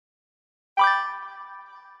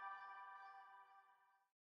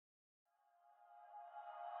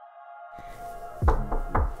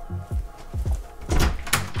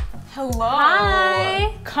Hello.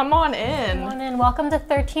 Hi. Come on in. Come on in. Welcome to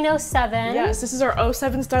 1307. Yes, this is our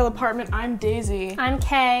 07 style apartment. I'm Daisy. I'm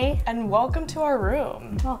Kay. And welcome to our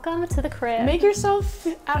room. Welcome to the crib. Make yourself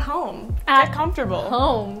at home. Get comfortable.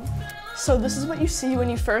 Home. So this is what you see when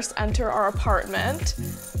you first enter our apartment.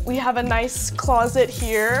 We have a nice closet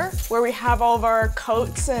here where we have all of our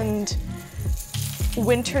coats and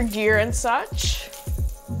winter gear and such.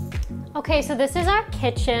 Okay, so this is our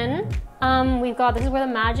kitchen. This is where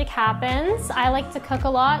the magic happens. I like to cook a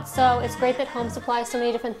lot, so it's great that Home supplies so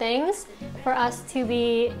many different things for us to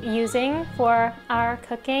be using for our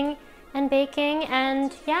cooking and baking,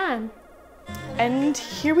 and yeah. And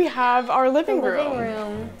here we have our living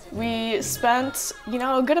room. We spent,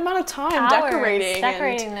 a good amount of time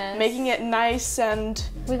decorating this. Making it nice, and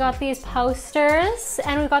we got these posters,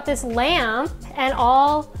 and we got this lamp, and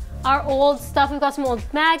all our old stuff. We've got some old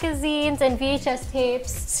magazines and VHS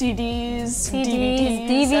tapes. CDs,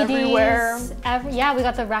 DVDs everywhere. Yeah, we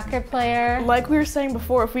got the record player. Like we were saying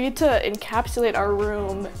before, if we had to encapsulate our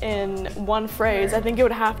room in one phrase, I think it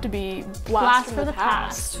would have to be blast from the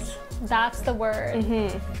past. That's the word.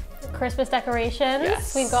 Mm-hmm. Christmas decorations.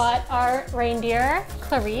 Yes. We got our reindeer,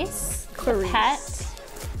 Clarice, the pet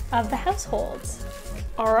of the household.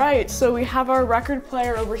 All right, so we have our record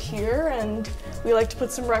player over here, and we like to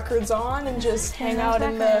put some records on and just hang out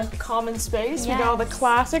in the common space. Yes. We got all the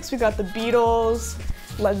classics. We got the Beatles,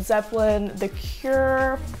 Led Zeppelin, The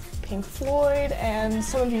Cure, Pink Floyd, and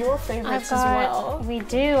some of your favorites as well. We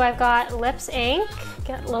do. I've got Lips Inc.,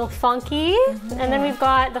 get a little funky, and then we've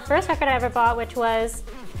got the first record I ever bought, which was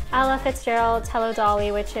Ella Fitzgerald's Hello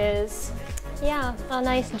Dolly, which is, a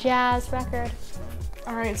nice jazz record.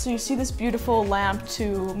 All right, so you see this beautiful lamp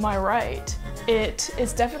to my right. It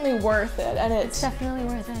is definitely worth it, and it's definitely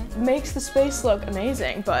worth it. Makes the space look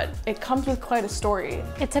amazing, but it comes with quite a story.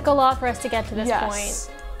 It took a lot for us to get to this point.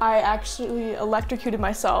 I actually electrocuted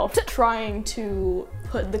myself trying to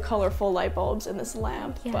put the colorful light bulbs in this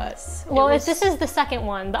lamp, but this is the second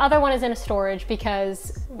one. The other one is in a storage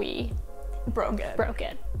because we broke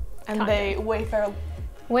it. And they Wayfair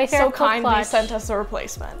so kindly sent us a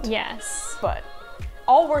replacement. Yes. But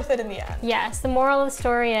all worth it in the end. Yes, the moral of the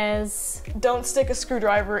story is don't stick a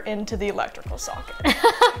screwdriver into the electrical socket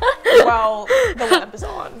while the lamp is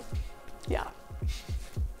on. Yeah.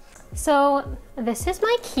 So this is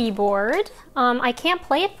my keyboard. I can't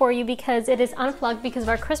play it for you because it is unplugged because of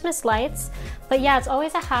our Christmas lights. But yeah, it's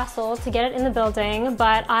always a hassle to get it in the building,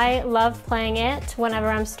 but I love playing it whenever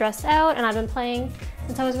I'm stressed out, and I've been playing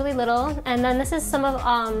since I was really little. And then this is some of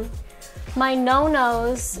my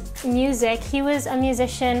No-No's music. He was a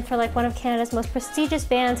musician for one of Canada's most prestigious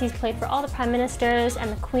bands. He's played for all the prime ministers and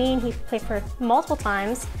the Queen. He played for multiple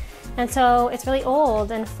times. And so it's really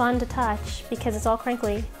old and fun to touch because it's all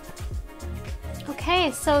crinkly.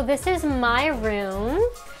 Okay, so this is my room.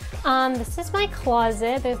 This is my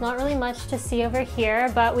closet. There's not really much to see over here,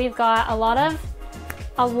 but we've got a lot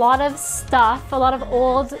of stuff, a lot of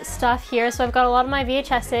old stuff here. So I've got a lot of my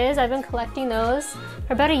VHSs. I've been collecting those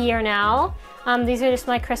for about a year now. These are just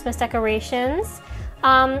my Christmas decorations.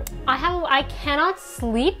 I cannot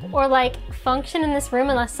sleep or function in this room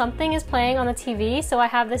unless something is playing on the TV. So I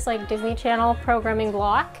have this Disney Channel programming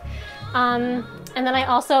block. And then I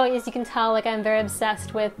also, as you can tell, I'm very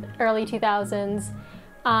obsessed with early 2000s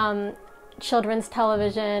children's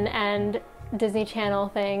television and Disney Channel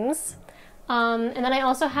things. And then I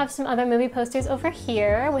also have some other movie posters over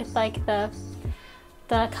here with the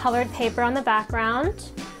colored paper on the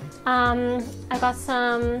background. I've got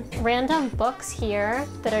some random books here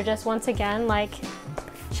that are just, once again,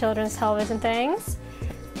 children's television things.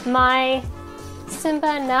 My Simba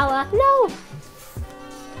and Nala,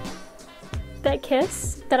 that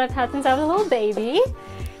kiss that I've had since I was a little baby.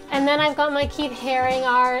 And then I've got my Keith Haring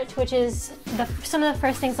art, which is some of the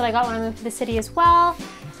first things that I got when I moved to the city as well.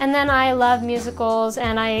 And then I love musicals,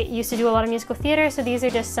 and I used to do a lot of musical theater, so these are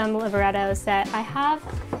just some librettos that I have.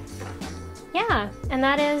 Yeah, and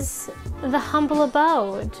that is the humble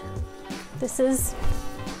abode. This is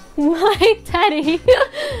my teddy,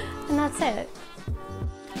 and that's it.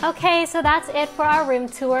 Okay, so that's it for our room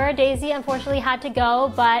tour. Daisy unfortunately had to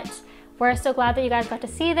go, but we're so glad that you guys got to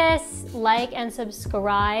see this. Like and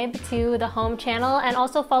subscribe to the Home channel, and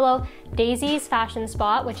also follow Daisy's Fashion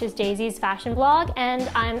Spot, which is Daisy's fashion blog, and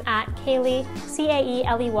I'm at Caeley,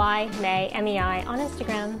 C-A-E-L-E-Y, May, M-E-I on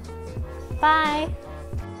Instagram. Bye!